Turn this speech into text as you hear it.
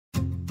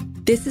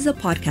This is a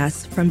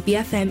podcast from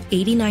BFM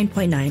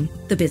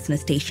 89.9, the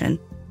business station.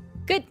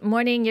 Good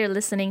morning. You're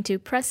listening to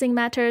Pressing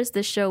Matters,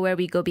 the show where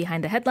we go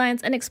behind the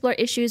headlines and explore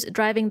issues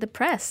driving the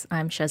press.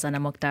 I'm Shazana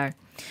Mokhtar.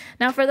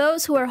 Now, for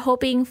those who are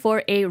hoping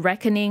for a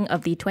reckoning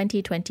of the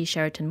 2020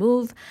 Sheraton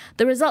move,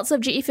 the results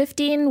of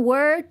GE15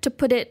 were, to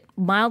put it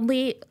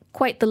mildly,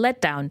 quite the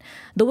letdown.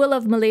 The will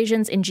of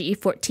Malaysians in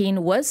GE14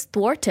 was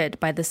thwarted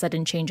by the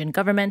sudden change in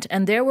government,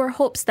 and there were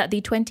hopes that the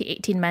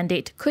 2018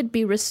 mandate could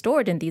be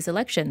restored in these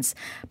elections.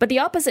 But the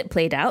opposite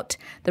played out.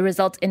 The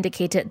results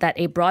indicated that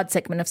a broad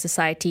segment of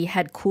society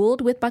had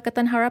cooled with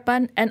Pakatan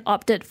Harapan and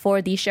opted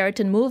for the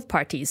Sheraton move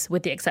parties,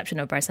 with the exception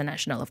of Barisan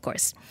Nasional, of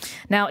course.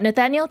 Now,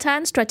 Nathaniel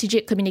Tan,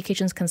 strategic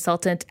communications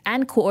consultant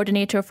and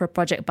coordinator for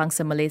Project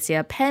Bangsa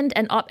Malaysia, penned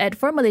an op-ed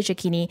for Malaysia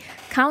Kini,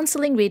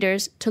 counseling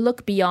readers to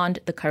look beyond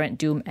the current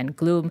doom and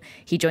gloom.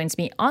 He joins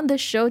me on the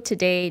show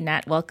today.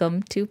 Nat,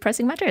 welcome to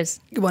Pressing Matters.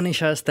 Good morning,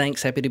 Shaz.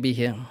 Thanks. Happy to be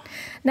here.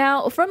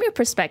 Now, from your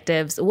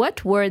perspectives,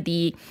 what were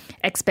the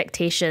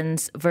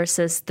expectations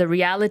versus the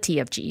reality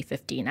of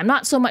GE15? I'm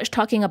not so much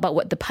talking about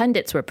what the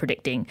pundits were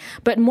predicting,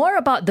 but more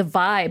about the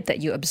vibe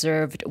that you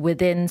observed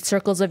within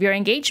circles of your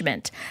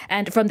engagement.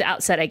 And from the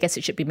outset, I guess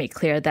it should be made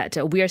clear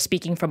that we are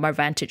speaking from our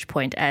vantage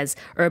point as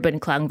urban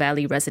Klang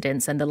Valley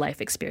residents and the life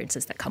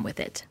experiences that come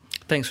with it.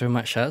 Thanks very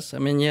much, Shaz. I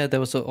mean, there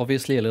was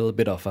obviously a little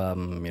bit of,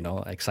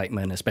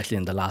 excitement, especially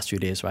in the last few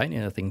days,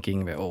 right?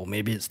 Thinking,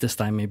 maybe it's this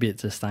time, maybe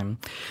it's this time.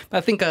 But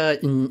I think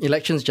in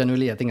elections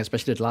generally, I think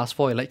especially the last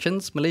 4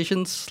 elections,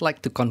 Malaysians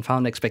like to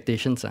confound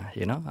expectations,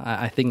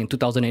 I think in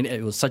 2008,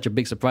 it was such a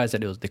big surprise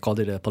that they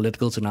called it a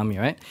political tsunami,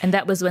 right? And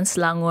that was when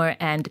Selangor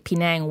and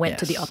Penang went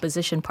to the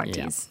opposition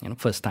parties. Yeah,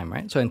 first time,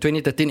 right? So in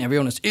 2013,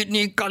 everyone was,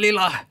 ini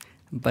kalilah.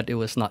 But it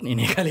was not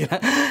ini kali lah.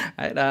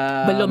 Right?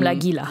 Belum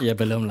lagi lah. Yeah,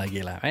 belum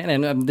lagi lah. Right?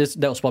 And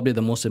that was probably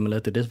the most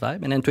similar to this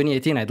vibe. And then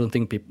 2018, I don't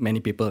think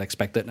many people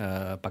expected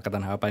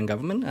Pakatan Harapan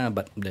government,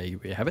 but there you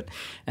have it.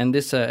 And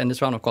this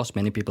round, of course,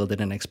 many people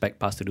didn't expect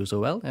PAS to do so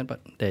well, but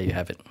there you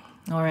have it.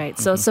 All right.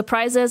 So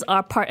surprises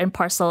are part and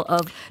parcel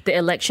of the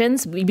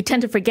elections. We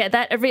tend to forget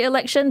that every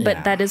election,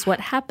 but that is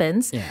what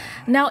happens. Yeah.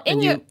 Now,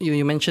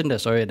 you mentioned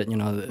that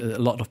a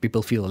lot of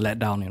people feel let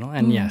down,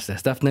 and yes,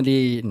 there's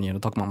definitely,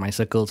 talking about my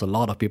circles, a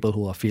lot of people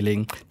who are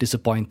feeling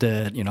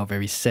disappointed,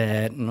 very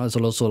sad. There's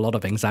also a lot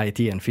of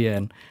anxiety and fear,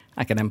 and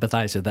I can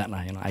empathize with that.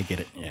 I get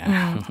it.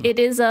 Yeah.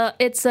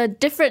 It's a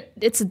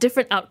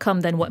different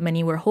outcome than what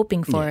many were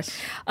hoping for. Yes.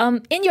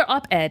 In your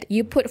op-ed,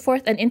 you put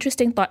forth an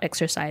interesting thought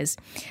exercise,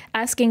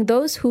 asking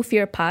those who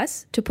fear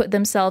PAS to put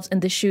themselves in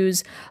the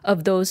shoes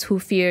of those who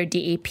fear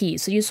DAP.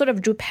 So you sort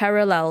of drew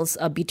parallels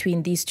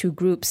between these two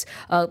groups,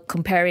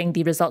 comparing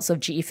the results of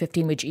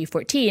GE15 with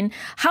GE14.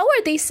 How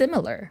are they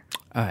similar?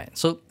 All right,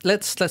 so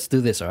let's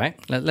do this. All right,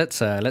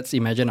 let's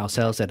imagine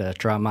ourselves at a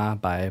drama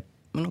by.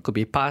 Could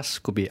be PAS,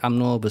 could be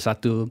UMNO,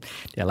 Bersatu.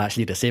 They're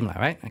largely the same,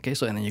 right? Okay,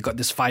 so and then you got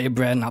this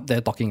firebrand up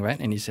there talking, right?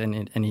 And he's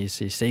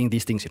saying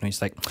these things.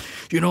 He's like,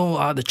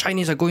 the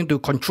Chinese are going to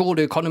control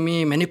the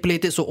economy,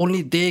 manipulate it so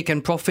only they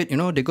can profit.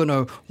 They're going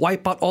to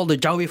wipe out all the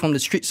Jawi from the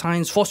street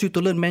signs, force you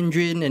to learn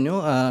Mandarin.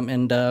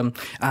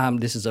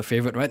 This is a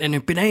favorite, right? And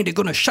in Penang, they're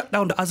going to shut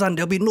down the azan.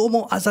 There'll be no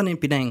more azan in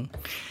Penang.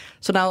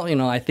 So now,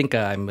 I think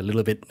I'm a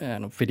little bit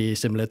pretty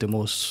similar to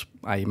most,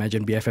 I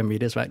imagine, BFM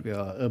readers, right? We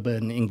are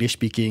urban,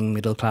 English-speaking,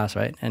 middle class,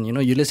 right? And,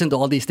 you listen to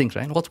all these things,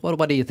 right? What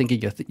are you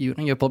thinking?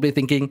 You're probably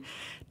thinking,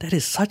 that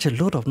is such a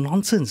load of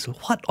nonsense.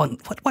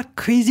 What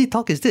crazy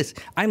talk is this?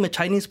 I'm a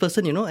Chinese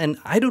person, and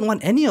I don't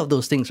want any of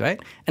those things,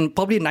 right? And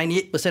probably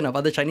 98% of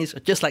other Chinese are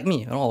just like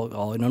me,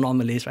 or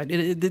non-Malays, right?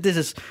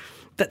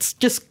 That's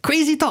just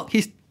crazy talk.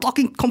 He's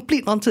talking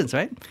complete nonsense,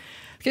 right?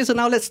 Okay, so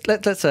now let's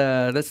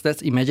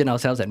imagine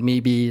ourselves at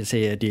maybe,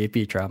 say, a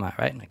DAP drama,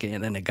 right? Okay,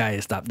 and then the guy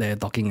is up there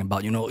talking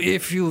about,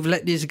 if you've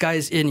let these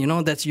guys in,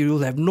 that's you'll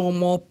have no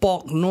more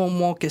pork, no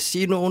more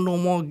casino, no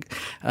more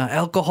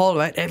alcohol,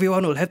 right?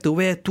 Everyone will have to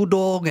wear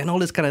tudung and all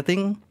this kind of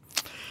thing.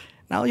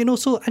 Now,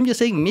 so I'm just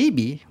saying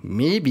maybe,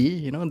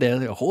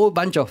 there's a whole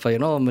bunch of,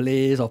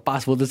 Malays or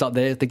PAS voters out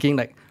there thinking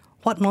like,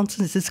 what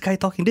nonsense is this guy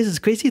talking? This is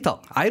crazy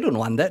talk. I don't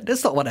want that.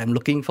 That's not what I'm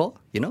looking for.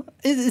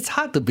 It's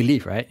hard to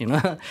believe, right?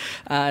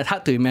 It's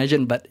hard to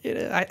imagine, but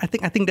I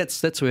think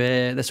that's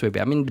where we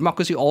are. I mean,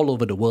 democracy all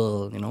over the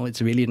world.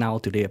 It's really now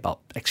today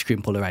about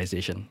extreme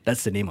polarization.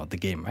 That's the name of the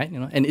game, right?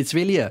 And it's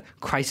really a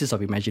crisis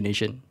of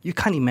imagination. You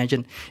can't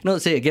imagine.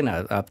 Say again,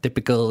 a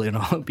typical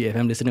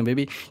BFM listener,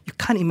 maybe you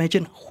can't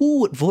imagine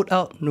who would vote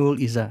out Nurul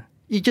Izzah.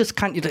 You just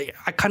can't,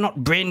 I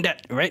cannot brain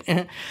that, right?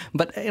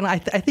 But I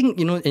think,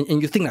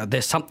 and you think that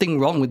there's something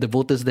wrong with the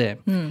voters there.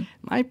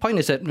 My point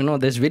is that,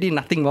 there's really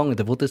nothing wrong with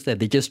the voters there.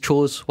 They just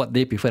chose what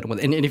they prefer.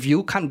 And if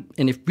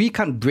we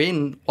can't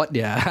brain what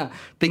they are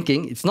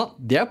thinking, it's not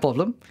their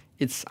problem.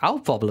 It's our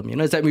problem.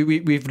 It's that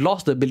we've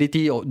lost the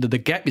ability, or the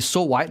gap is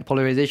so wide,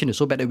 polarization is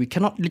so bad that we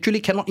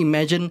literally cannot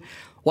imagine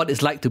what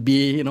it's like to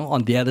be,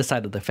 on the other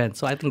side of the fence.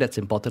 So I think that's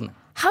important.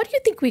 How do you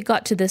think we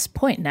got to this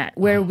point, Nat,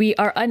 where we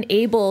are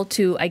unable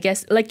to, I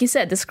guess, like you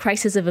said, this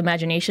crisis of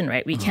imagination,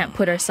 right? We can't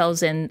put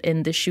ourselves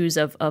in the shoes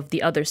of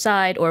the other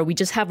side, or we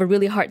just have a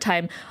really hard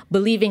time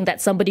believing that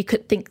somebody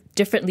could think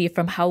differently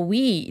from how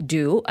we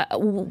do.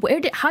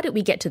 How did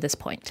we get to this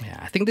point? Yeah,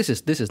 I think this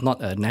is not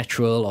a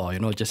natural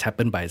or, just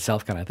happened by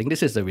itself kind of thing.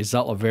 This is the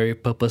result of very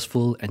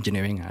purposeful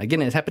engineering.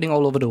 Again, it's happening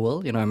all over the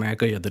world.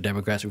 America, you have the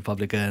Democrats,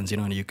 Republicans,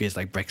 in the UK, it's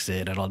like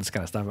Brexit and all this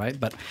kind of stuff, right?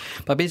 But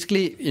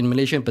basically, in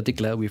Malaysia in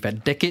particular, we've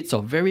had decades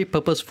of very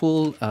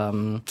purposeful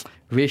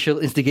racial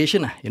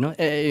instigation.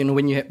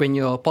 When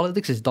your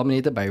politics is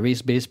dominated by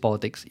race-based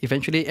politics,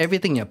 eventually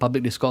everything in your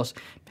public discourse,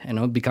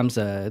 becomes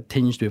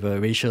tinged with a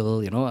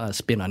racial,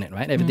 spin on it,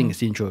 right? Everything is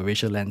seen through a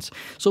racial lens.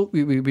 So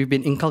we've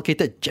been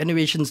inculcated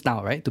generations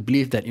now, right, to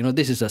believe that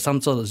this is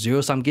some sort of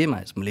zero-sum game.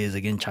 It's Malays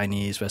against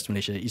Chinese, West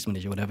Malaysia, East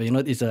Malaysia, whatever.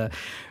 It's a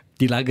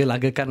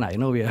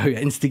dilaga-lagakan. We are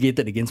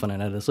instigated against one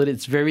another. So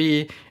it's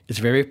very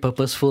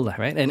purposeful,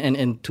 right? And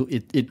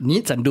it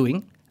needs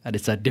undoing. And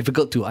it's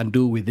difficult to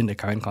undo within the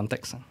current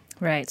context.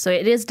 Right. So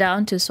it is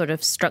down to sort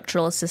of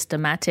structural,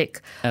 systematic.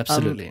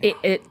 Absolutely.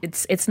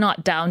 It's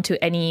not down to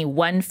any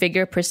one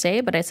figure per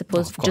se, but I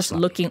suppose just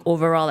looking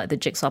overall at the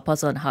jigsaw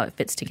puzzle and how it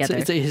fits together.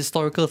 It's a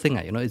historical thing.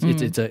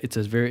 It's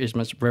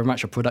very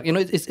much a product.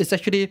 It's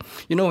actually,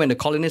 when the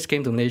colonists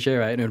came to Malaysia,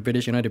 right? The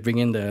British, they bring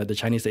in the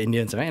Chinese, the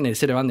Indians, right? And they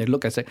sit around, they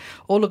look and say,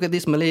 oh, look at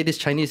this Malay, this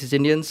Chinese, these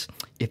Indians.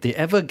 If they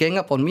ever gang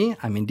up on me,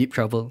 I'm in deep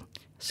trouble.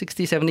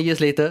 60, 70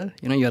 years later,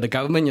 you're the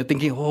government, you're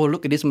thinking, oh,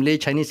 look at this Malay,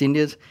 Chinese,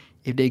 Indians.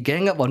 If they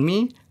gang up on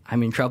me,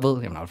 I'm in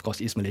trouble. Of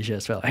course, East Malaysia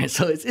as well. Right?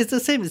 So it's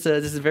the same. This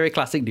is a very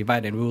classic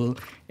divide and rule.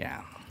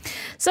 Yeah.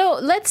 So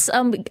let's,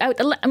 I'm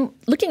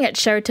looking at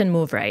Sheraton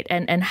Move, right,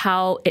 and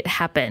how it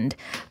happened.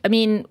 I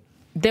mean,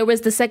 there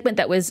was the segment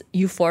that was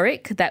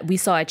euphoric, that we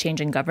saw a change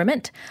in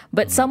government.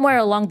 But somewhere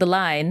along the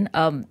line,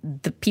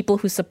 the people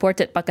who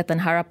supported Pakatan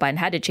Harapan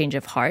had a change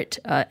of heart,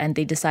 and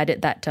they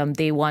decided that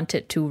they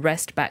wanted to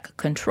wrest back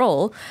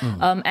control.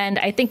 And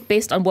I think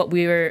based on what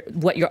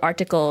your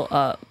article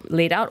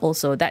laid out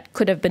also, that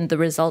could have been the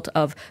result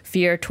of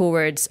fear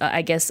towards,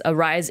 I guess, a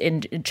rise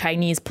in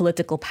Chinese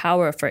political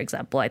power, for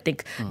example. I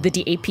think the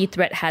DAP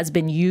threat has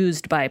been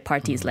used by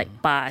parties like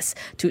PAS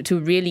to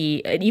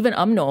really, and even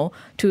UMNO,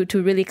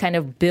 to really kind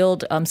of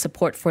build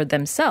support for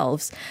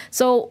themselves.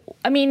 So,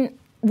 I mean,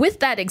 with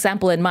that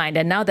example in mind,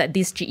 and now that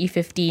these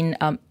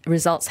GE15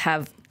 results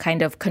have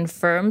kind of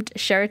confirmed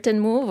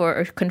Sheraton Move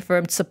or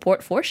confirmed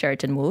support for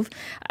Sheraton Move,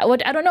 I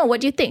don't know,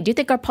 what do you think? Do you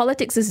think our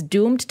politics is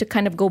doomed to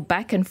kind of go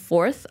back and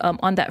forth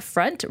on that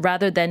front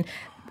rather than,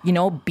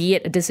 be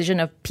it a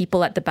decision of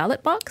people at the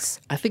ballot box?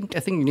 I think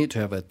you need to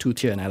have a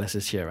two-tier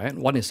analysis here, right?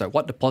 One is like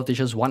what the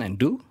politicians want and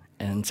do,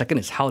 and second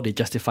is how they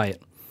justify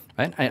it.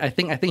 Right? I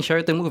think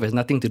Sheraton Move has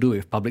nothing to do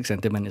with public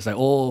sentiment. It's like,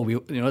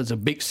 it's a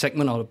big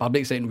segment of the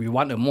public saying we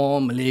want a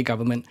more Malay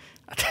government.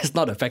 That's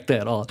not a factor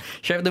at all.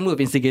 Sheraton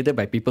Move instigated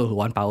by people who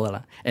want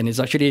power. And it's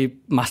actually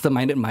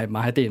masterminded by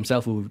Mahathir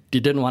himself, who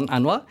didn't want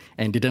Anwar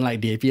and didn't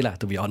like DAP,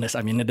 to be honest.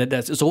 I mean,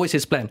 it's always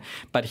his plan.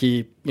 But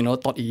he,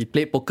 thought he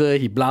played poker,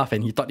 he bluffed,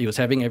 and he thought he was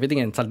having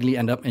everything and suddenly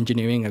ended up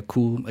engineering a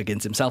coup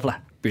against himself,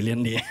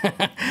 brilliantly.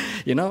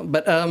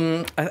 But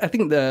I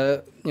think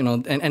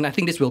and I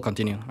think this will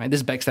continue, right?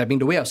 This backstabbing,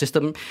 the way our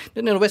system,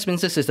 the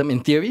Westminster system, in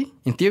theory,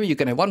 you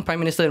can have one prime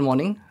minister in the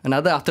morning,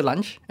 another after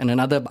lunch, and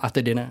another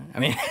after dinner. I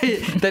mean,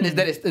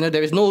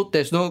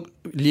 there's no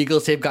legal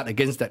safeguard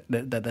against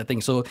that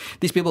thing. So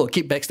these people will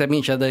keep backstabbing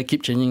each other,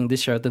 keep changing.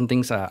 These certain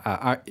things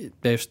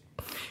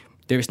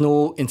there is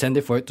no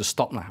incentive for it to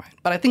stop, right?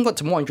 But I think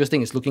what's more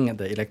interesting is looking at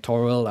the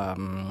electoral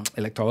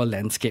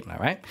landscape,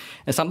 right?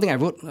 And something I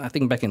wrote, I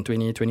think back in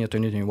 2020 or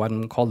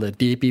 2021, called the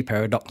DAP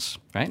paradox,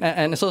 right?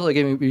 And so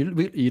again,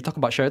 you talk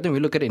about Sheraton, we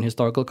look at it in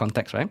historical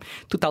context, right?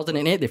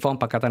 2008, they formed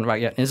Pakatan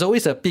Rakyat. And it's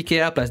always a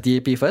PKR plus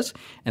DAP first,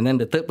 and then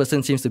the third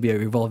person seems to be a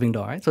revolving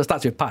door, right? So it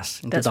starts with PAS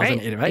in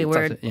 2008,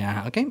 right?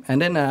 Yeah, okay.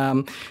 And then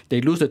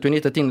they lose the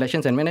 2013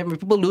 elections, and whenever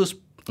people lose,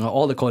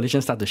 all the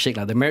coalitions start to shake.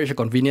 The marriage of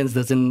convenience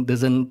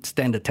doesn't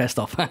stand the test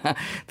of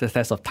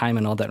time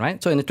and all that,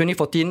 right? So in the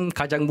 2014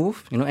 Kajang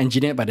Move,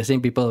 engineered by the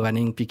same people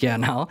running PKR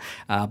now,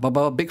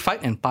 big fight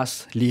and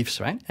PAS leaves,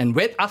 right? And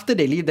after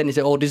they leave, then they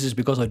say, oh, this is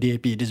because of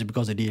DAP, this is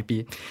because of DAP.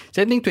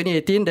 Same thing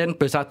 2018, then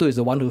Persatu is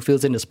the one who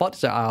fills in the spot.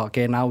 So,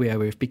 okay, now we are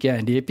with PKR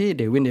and DAP,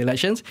 they win the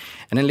elections.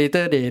 And then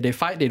later they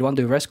fight, they want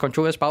to wrest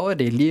control as power,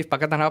 they leave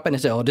Pakatan Harapan and they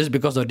say, oh, this is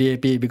because of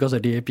DAP.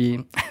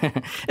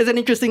 It's an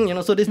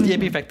interesting, so this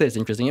DAP factor is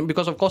interesting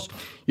because of course,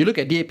 you look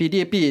at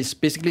DAP is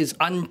basically this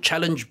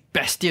unchallenged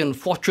bastion,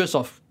 fortress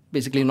of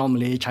basically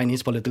non-Malay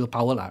Chinese political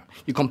power.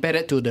 You compare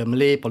that to the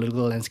Malay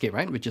political landscape,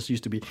 right? Which just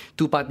used to be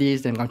 2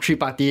 parties, then 3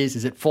 parties,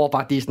 is it 4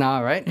 parties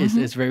now, right?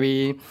 It's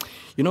very,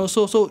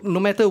 so no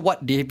matter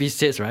what DAP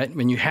says, right?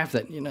 When you have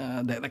that,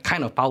 that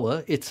kind of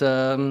power, it's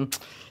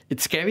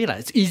scary.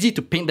 It's easy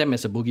to paint them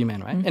as a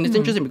boogeyman, right? And it's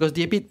interesting because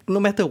DAP, no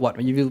matter what,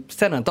 when you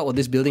stand on top of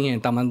this building here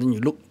in Taman, then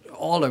you look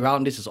all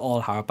around. This is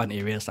all Harapan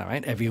areas,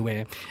 right?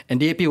 Everywhere. And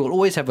DAP will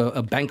always have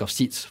a bank of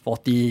seats,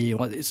 40.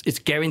 It's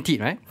guaranteed,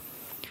 right?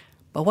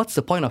 But what's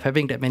the point of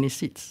having that many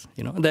seats?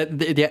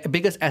 Their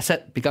biggest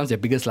asset becomes their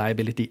biggest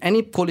liability.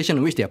 Any coalition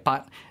in which they are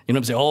part,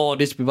 say, oh,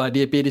 these people are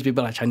DAP, these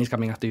people are Chinese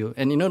coming after you.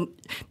 And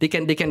they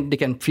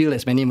can field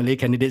as many Malay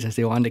candidates as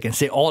they want. They can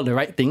say all the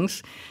right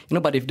things.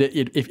 But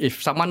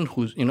if someone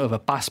who's of a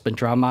past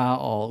pencerama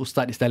or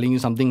ustad is telling you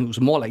something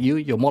who's more like you,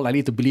 you're more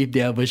likely to believe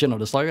their version of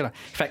the story.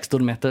 Facts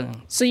don't matter.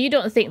 So you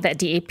don't think that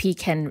DAP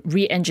can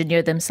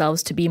re-engineer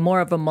themselves to be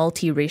more of a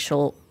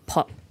multiracial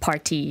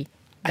party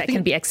that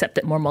can be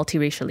accepted more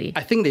multiracially?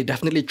 I think they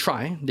definitely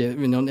try.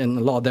 And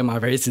a lot of them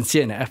are very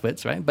sincere in their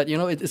efforts, right? But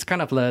it's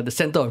kind of the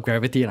center of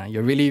gravity.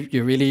 You're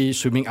really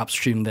swimming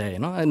upstream there.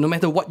 And no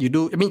matter what you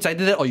do, I mean, it's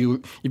either that or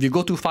if you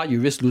go too far,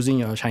 you risk losing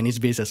your Chinese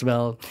base as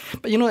well.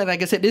 But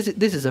like I said, this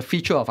is a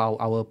fear of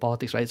our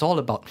politics, right? It's all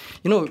about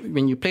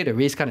when you play the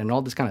race card and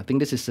all this kind of thing.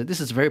 This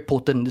is very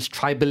potent, this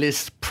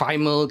tribalist,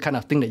 primal kind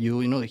of thing that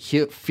you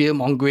hear fear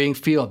mongering,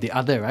 fear of the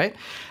other, right?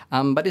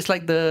 But it's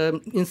like the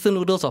instant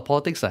noodles of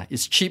politics.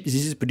 It's cheap, it's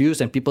easy to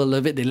produce, and people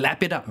love it. They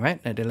lap it up,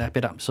 right? They lap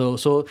it up.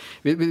 So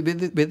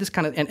with this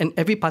kind of... And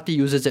every party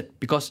uses it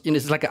because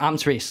it's like an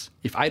arms race.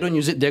 If I don't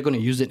use it, they're going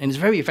to use it. And it's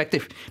very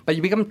effective. But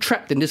you become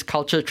trapped in this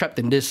culture, trapped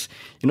in this...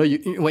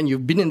 when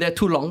you've been in there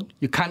too long,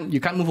 you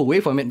can't move away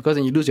from it because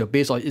then you lose your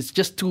base, or it's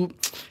just too...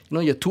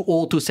 you're too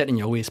old, too set in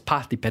your ways.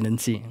 Path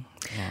dependency.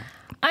 Yeah.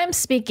 I'm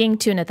speaking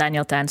to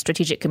Nathaniel Tan,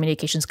 Strategic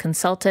Communications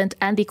Consultant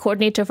and the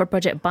Coordinator for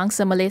Project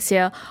Bangsa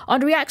Malaysia,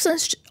 on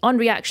reactions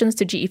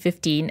to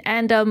GE15.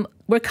 And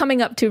we're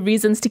coming up to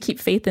reasons to keep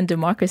faith in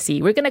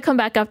democracy. We're going to come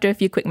back after a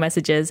few quick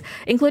messages,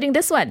 including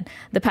this one.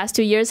 The past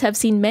 2 years have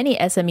seen many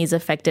SMEs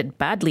affected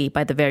badly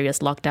by the various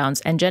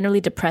lockdowns and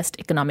generally depressed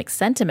economic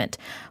sentiment.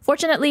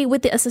 Fortunately,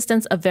 with the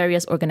assistance of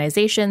various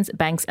organizations,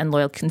 banks and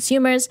loyal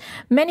consumers,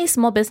 many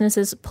small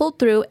businesses pulled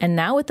through, and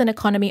now with an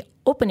economy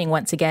opening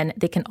once again,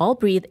 they can all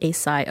breathe a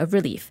sigh of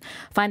relief.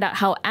 Find out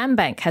how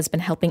AmBank has been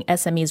helping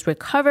SMEs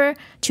recover.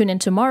 Tune in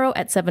tomorrow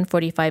at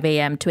 7:45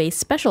 a.m. to a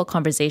special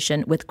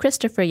conversation with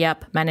Christopher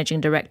Yap,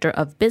 Managing Director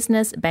of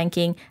Business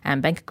Banking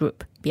AmBank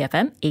Group.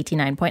 BFM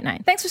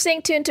 89.9. Thanks for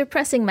staying tuned to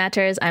Pressing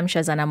Matters. I'm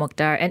Shazana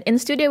Mukhtar, and in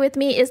studio with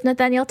me is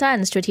Nathaniel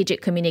Tan,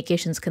 Strategic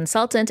Communications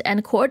Consultant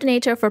and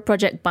Coordinator for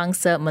Project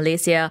Bangsa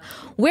Malaysia.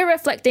 We're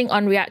reflecting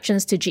on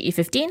reactions to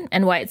GE15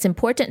 and why it's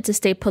important to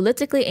stay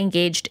politically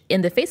engaged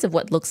in the face of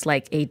what looks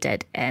like a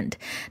dead end.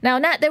 Now,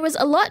 Nat, there was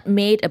a lot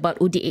made about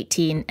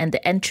UDI-18 and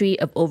the entry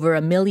of over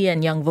 1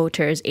 million young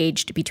voters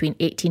aged between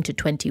 18 to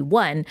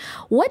 21.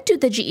 What do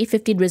the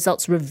GE15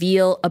 results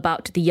reveal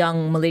about the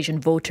young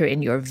Malaysian voter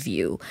in your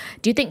view?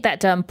 Do you think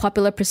that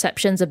popular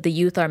perceptions of the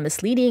youth are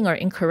misleading or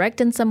incorrect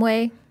in some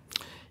way?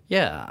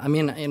 Yeah, I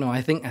mean,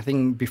 I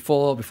think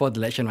before the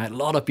election, right, a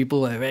lot of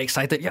people were very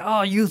excited.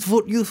 Yeah, youth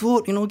vote,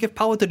 give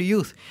power to the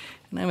youth.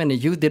 And then when the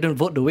youth didn't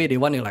vote the way they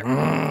want, you're like,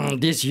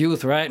 this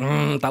youth, right?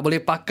 Tak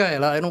boleh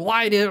pakai lah.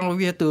 Why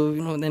we have to,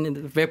 then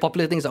the very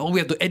popular things are, we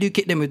have to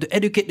educate them, we have to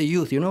educate the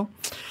youth,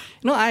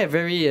 I have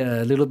very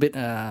little bit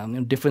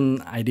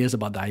different ideas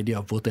about the idea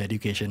of voter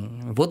education.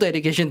 Voter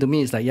education to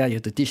me is like, you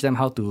have to teach them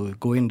how to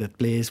go in the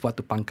place, what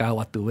to pangkar,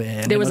 what to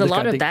wear. There was a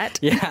lot of that.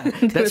 Yeah,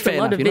 that's fair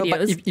enough.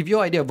 But if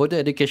your idea of voter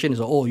education is,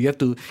 you have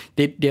to,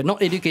 they're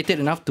not educated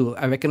enough to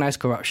recognize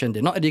corruption,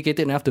 they're not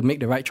educated enough to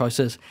make the right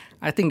choices,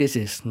 I think this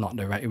is not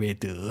the right way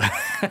to...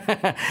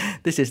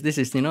 This is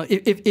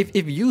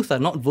if youth are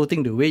not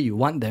voting the way you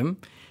want them,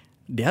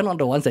 they are not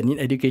the ones that need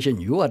education.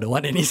 You are the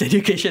one that needs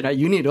education, right?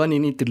 You need the one you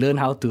need to learn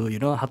how to,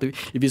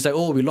 if it's like,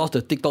 we lost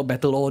the TikTok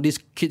battle, these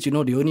kids, they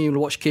only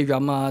watch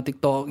K-drama,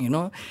 TikTok,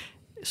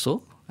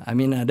 So, I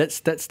mean,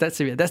 that's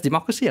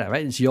democracy,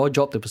 right? It's your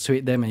job to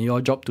persuade them and your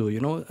job to,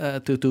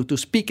 to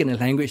speak in a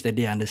language that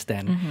they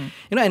understand.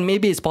 Mm-hmm. And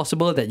maybe it's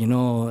possible that,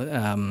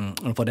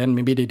 for them,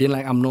 maybe they didn't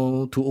like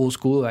UMNO, too old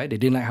school, right? They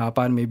didn't like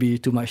Harapan, maybe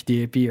too much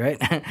DAP, right?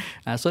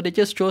 So they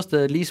just chose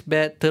the least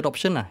bad third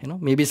option,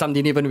 Maybe some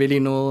didn't even really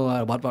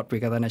know what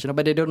Perikatan Nasional,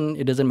 but it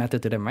doesn't matter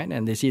to them, right?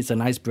 And they see it's a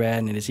nice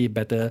brand and they see it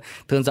better,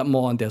 turns up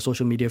more on their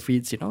social media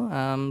feeds,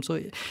 So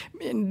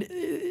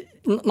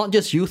not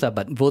just youth,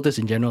 but voters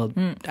in general.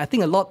 I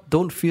think a lot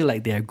don't feel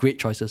like they are great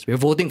choices. We're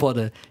voting for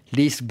the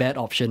least bad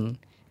option.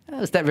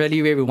 Is that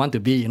really where we want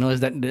to be? Is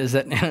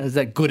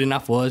that good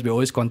enough for us? We're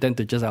always content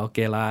to just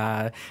okay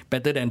lah,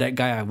 better than that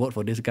guy, I vote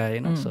for this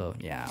guy. So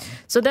yeah.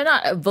 So they're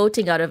not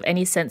voting out of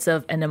any sense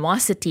of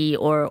animosity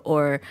or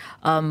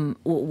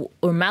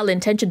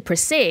malintention per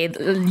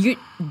se.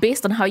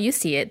 Based on how you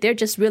see it, they're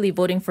just really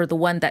voting for the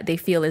one that they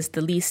feel is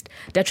the least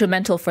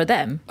detrimental for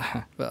them.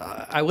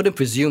 I wouldn't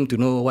presume to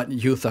know what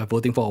youth are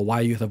voting for or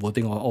why youth are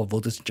voting or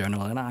voters in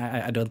general. And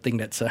I don't think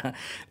that's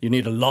you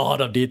need a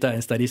lot of data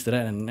and studies to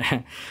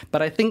that.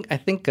 But I think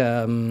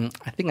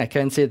I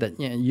can say that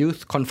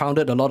youth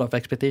confounded a lot of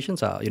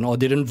expectations, or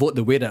didn't vote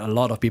the way that a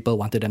lot of people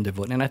wanted them to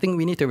vote. And I think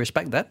we need to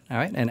respect that, all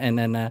right,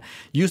 and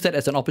use that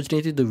as an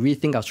opportunity to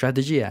rethink our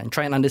strategy and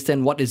try and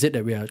understand what is it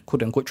that we are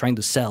quote unquote trying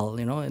to sell,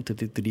 to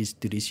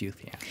these youth.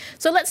 Yeah.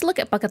 So let's look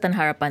at Pakatan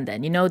Harapan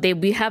then.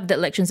 We have the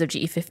elections of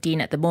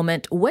GE15 at the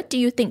moment. What do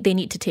you think they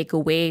need to take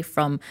away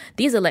from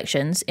these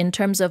elections in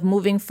terms of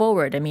moving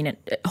forward? I mean,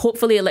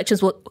 hopefully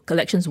elections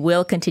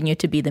will continue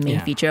to be the main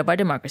feature of our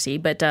democracy.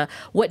 But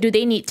what do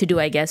they need to do,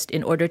 I guess,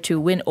 in order to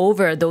win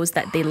over those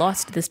that they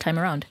lost this time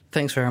around?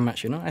 Thanks very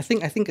much. I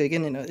think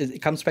again,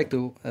 it comes back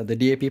to the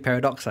DAP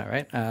paradox,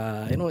 right?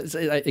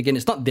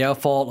 It's not their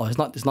fault, or it's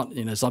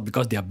not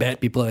because they are bad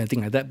people or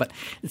anything like that. But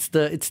it's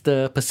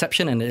the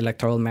perception and the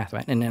electoral math,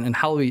 right? And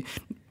how we.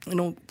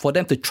 For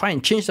them to try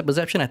and change the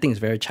perception, I think is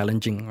very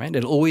challenging, right?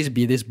 There'll always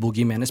be this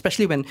boogeyman,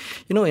 especially when,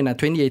 in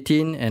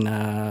 2018 and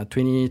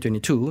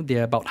 2022,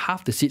 they're about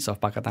half the seats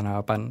of Pakatan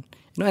Harapan.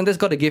 And that's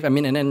got to give, and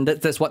then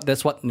that's what the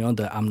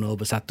UMNO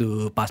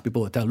Bersatu PAS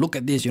people will tell. Look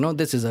at this,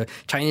 this is a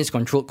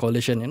Chinese-controlled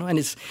coalition,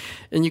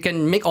 and you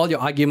can make all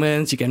your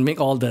arguments, you can make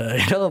all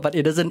the, but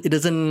it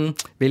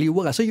doesn't really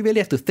work. So you really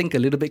have to think a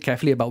little bit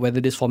carefully about whether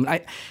this form.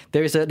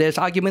 There's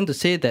argument to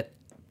say that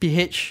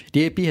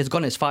DAP has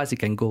gone as far as it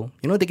can go.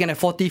 They can have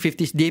 40,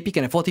 50, DAP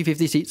can have 40,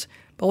 50 seats,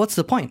 but what's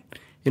the point?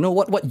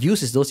 What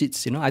use is those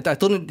seats? I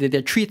told them there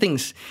are three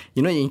things.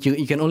 You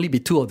can only be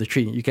two of the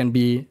three. You can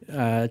be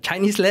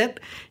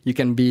Chinese-led, you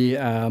can be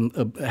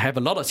have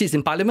a lot of seats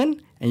in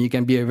parliament, and you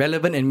can be a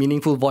relevant and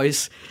meaningful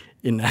voice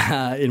in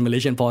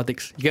Malaysian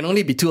politics. You can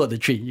only be two of the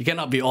three. You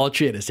cannot be all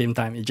three at the same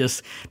time. It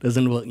just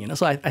doesn't work.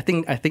 So I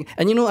think,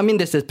 and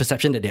there's this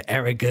perception that they're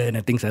arrogant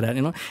and things like that.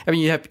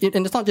 You have,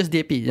 and it's not just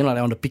DAP. Like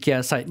on the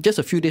PKR side, just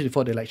a few days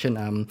before the election,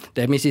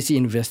 the MACC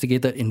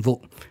investigated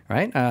Invoke,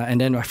 right?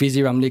 And then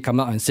Rafizi Ramli come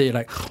out and say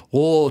like,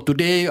 oh,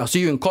 today I'll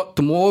see you in court.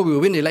 Tomorrow we'll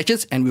win the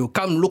elections and we'll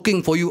come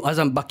looking for you,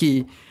 Azam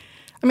Baki.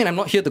 I'm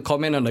not here to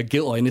comment on the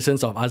guilt or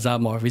innocence of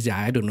Azam or Fizi.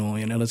 I don't know,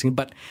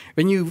 but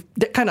when you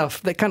that kind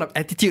of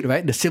attitude,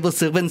 right? The civil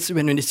servants,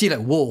 when they see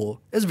like,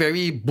 whoa, it's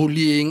very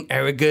bullying,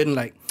 arrogant,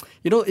 like,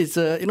 it's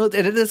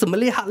there's a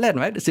Malay heartland,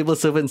 right? The civil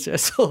servants.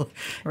 So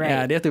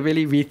right. They have to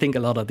really rethink a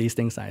lot of these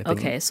things, I think.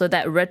 Okay, so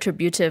that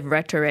retributive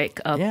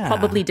rhetoric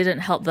probably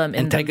didn't help them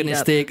in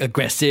antagonistic,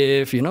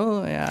 aggressive,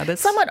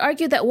 that's... Some would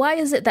argue that why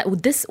is it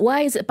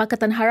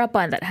Pakatan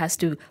Harapan that has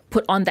to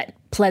put on that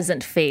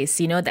pleasant face,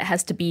 that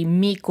has to be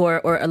meek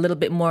or a little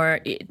bit more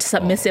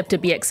submissive to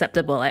be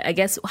acceptable? I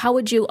guess, how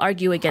would you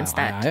argue against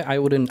that? I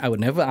would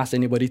never ask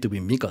anybody to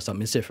be meek or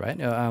submissive, right?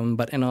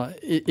 But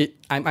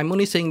I'm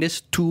only saying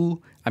this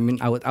to...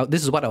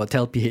 this is what I would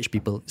tell PH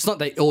people. It's not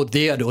like,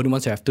 they are the only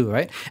ones who have to,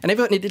 right? And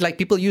everyone, like,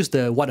 people use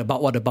the what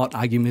about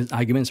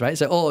arguments, right?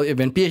 So,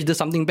 when PH does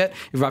something bad,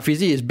 if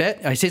Rafizi is bad,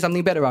 I say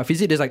something bad about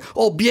Rafizi, there's like,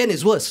 BN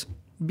is worse.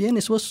 BN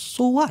is worse,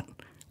 so what?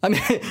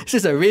 It's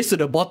just a race to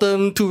the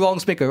bottom, two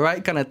wrongs make a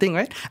right kind of thing,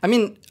 right?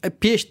 A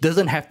PH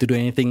doesn't have to do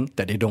anything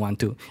that they don't want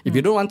to. If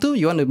you don't want to,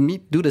 you want to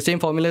do the same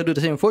formula, do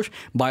the same approach,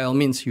 by all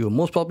means, you will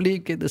most probably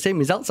get the same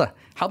results.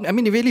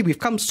 Really, we've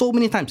come so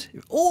many times.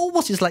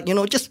 Almost it's like,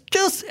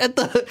 just at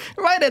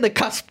right at the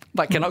cusp,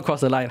 but cannot cross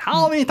the line.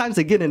 How many times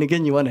again and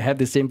again you want to have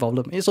the same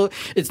problem? So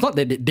it's not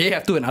that they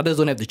have to and others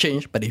don't have to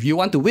change, but if you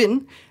want to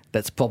win,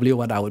 that's probably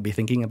what I would be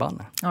thinking about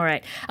now. All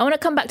right. I want to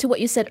come back to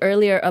what you said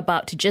earlier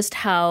about just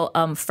how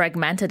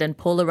fragmented and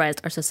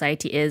polarized our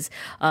society is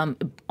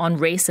on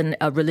race and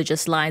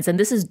religious lines. And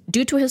this is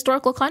due to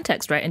historical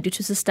context, right? And due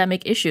to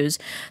systemic issues.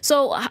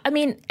 So,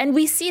 and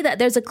we see that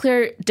there's a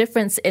clear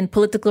difference in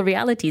political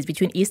realities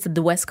between East and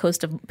the West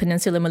Coast of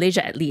Peninsular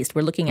Malaysia, at least.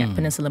 We're looking at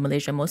Peninsular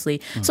Malaysia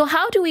mostly. So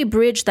how do we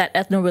bridge that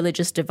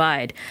ethno-religious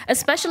divide,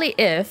 especially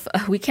if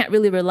we can't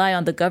really rely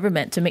on the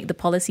government to make the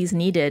policies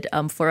needed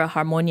for a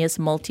harmonious,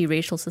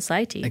 multiracial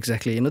society?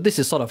 Exactly. This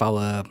is sort of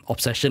our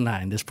obsession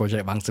in this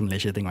project, Bangsa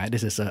Malaysia thing, right?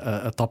 This is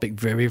a topic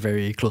very,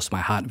 very close to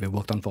my heart. We've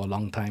worked on for a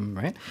long time,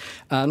 right?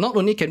 Not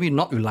only can we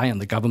not rely on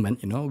the government,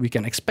 we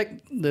can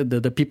expect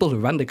the people who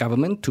run the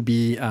government to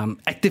be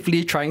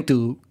actively trying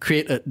to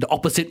create the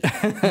opposite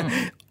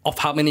of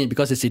harmony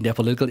because it's in their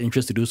political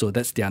interest to do so.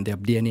 That's their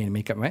DNA and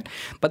makeup, right?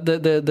 But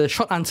the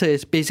short answer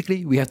is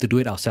basically we have to do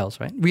it ourselves,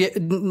 right?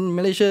 In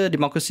Malaysia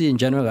democracy in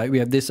general, right? We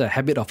have this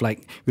habit of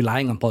like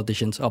relying on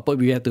politicians, or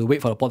we have to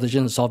wait for the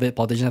politicians to solve it.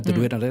 Politicians have to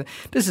do it.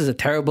 This is a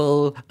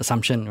terrible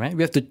assumption, right?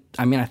 We have to.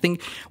 I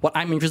think what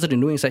I'm interested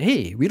in doing is like,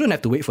 hey, we don't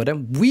have to wait for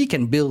them. We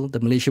can build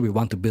the Malaysia we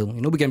want to build.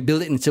 We can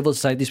build it in civil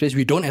society space.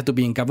 We don't have to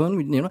be in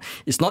government.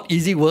 It's not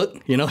easy work.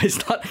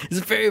 It's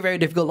very, very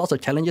difficult. Lots of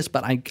challenges,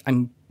 but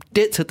I'm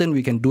dead certain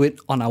we can do it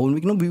on our own.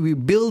 We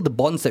build the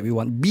bonds that we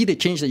want, be the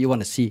change that you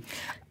want to see.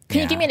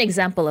 Can you give me an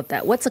example of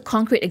that? What's a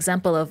concrete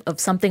example of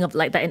something of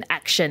like that in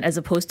action as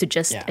opposed to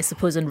just, I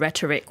suppose, in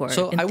rhetoric or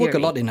so in I work a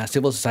theory? lot in a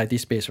civil society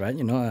space, right?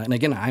 And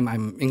again,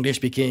 I'm English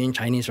speaking,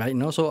 Chinese, right?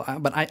 So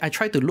but I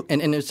try to look,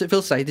 and the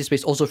civil society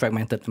space also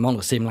fragmented along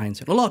the same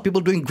lines. A lot of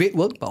people doing great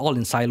work, but all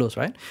in silos,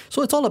 right?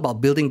 So it's all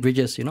about building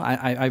bridges.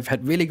 I've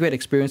had really great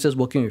experiences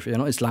working with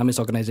Islamist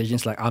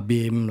organizations like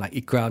ABIM, like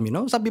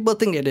IKRAM. Some people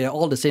think that they're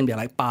all the same, they're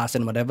like PAS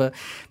and whatever,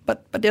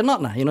 but they're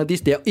not.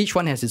 Each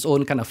one has its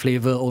own kind of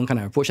flavor, own kind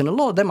of approach, and a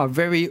lot of them are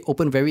very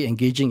open, very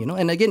engaging.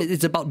 And again,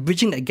 it's about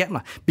bridging that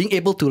gap, being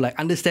able to like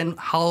understand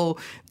how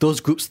those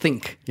groups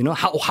think.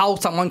 How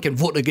someone can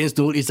vote against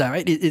Nurul Izzah,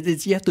 right?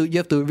 You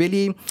have to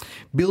really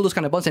build those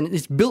kind of bonds, and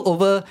it's built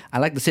over, I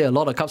like to say, a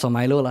lot of cups of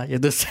Milo. You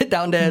have to sit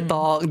down there,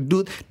 talk,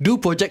 do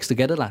projects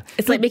together.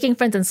 It's like making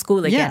friends in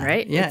school again,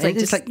 right? Yeah,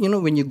 it's like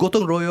when you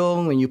gotong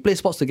royong, when you play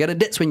sports together,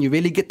 that's when you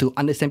really get to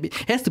understand. It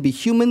has to be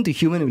human to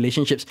human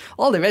relationships.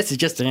 All the rest is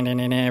just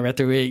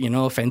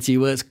rhetoric, fancy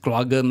words,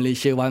 keluarga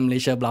Malaysia, one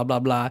Malaysia, blah blah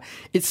blah.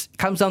 It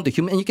comes down to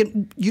human,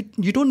 and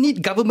you don't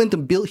need government to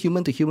build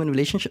human to human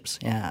relationships.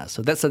 Yeah,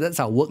 so that's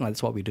our work.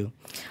 That's what we do.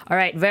 All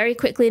right, very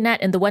quickly,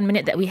 Nat, in the 1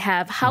 minute that we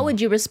have, how would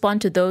you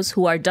respond to those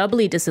who are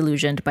doubly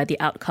disillusioned by the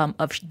outcome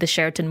of the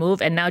Sheraton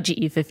move and now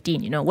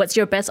GE15? What's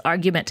your best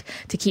argument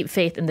to keep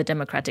faith in the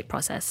democratic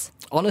process?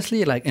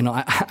 Honestly,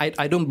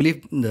 I don't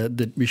believe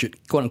that we should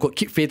quote unquote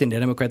keep faith in the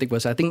democratic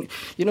process. I think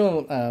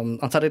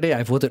on Saturday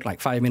I voted like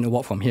 5-minute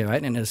walk from here,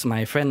 right? And as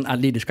my friend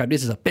Adli described,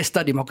 this is a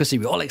pesta democracy.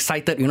 We're all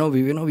excited,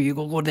 we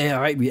go there,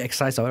 right? We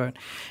exercise, all right?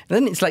 And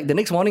then it's like the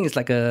next morning, it's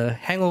like a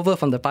hangover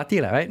from the party,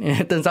 right? And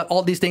it turns out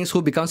all these things,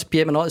 who becomes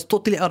PM and all, is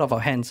totally out of our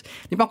hands.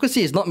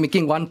 Democracy is not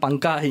making one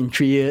pangkah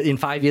in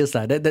 5 years.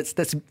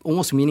 That's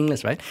almost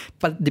meaningless, right?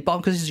 But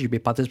democracy should be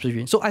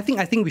participatory. So I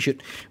think we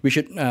should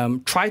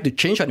try to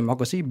change our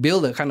democracy,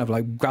 build a kind of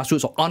like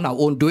grassroots or on our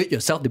own,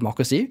 do-it-yourself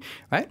democracy,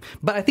 right?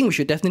 But I think we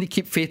should definitely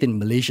keep faith in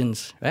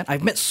Malaysians, right?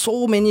 I've met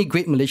so many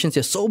great Malaysians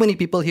here, so many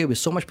people here with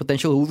so much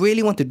potential who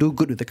really want to do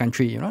good with the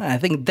country, And I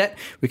think that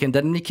we can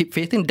definitely keep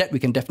faith in, that we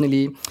can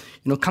definitely,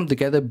 come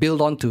together,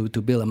 build on to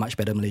build a much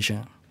better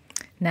Malaysia.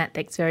 Nat,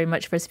 thanks very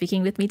much for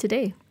speaking with me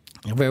today.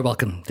 You're very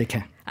welcome. Take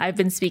care. I've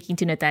been speaking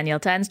to Nathaniel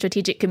Tan,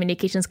 Strategic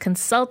Communications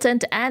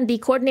Consultant and the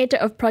coordinator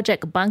of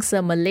Project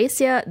Bangsa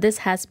Malaysia. This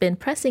has been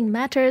Pressing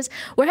Matters.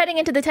 We're heading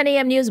into the 10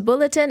 a.m. news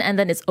bulletin, and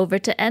then it's over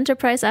to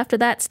Enterprise after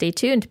that. Stay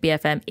tuned,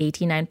 BFM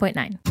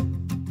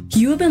 89.9.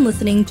 You have been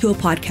listening to a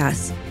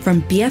podcast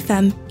from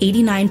BFM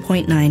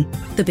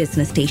 89.9, the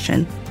business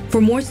station. For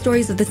more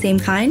stories of the same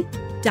kind,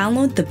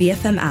 download the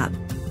BFM app.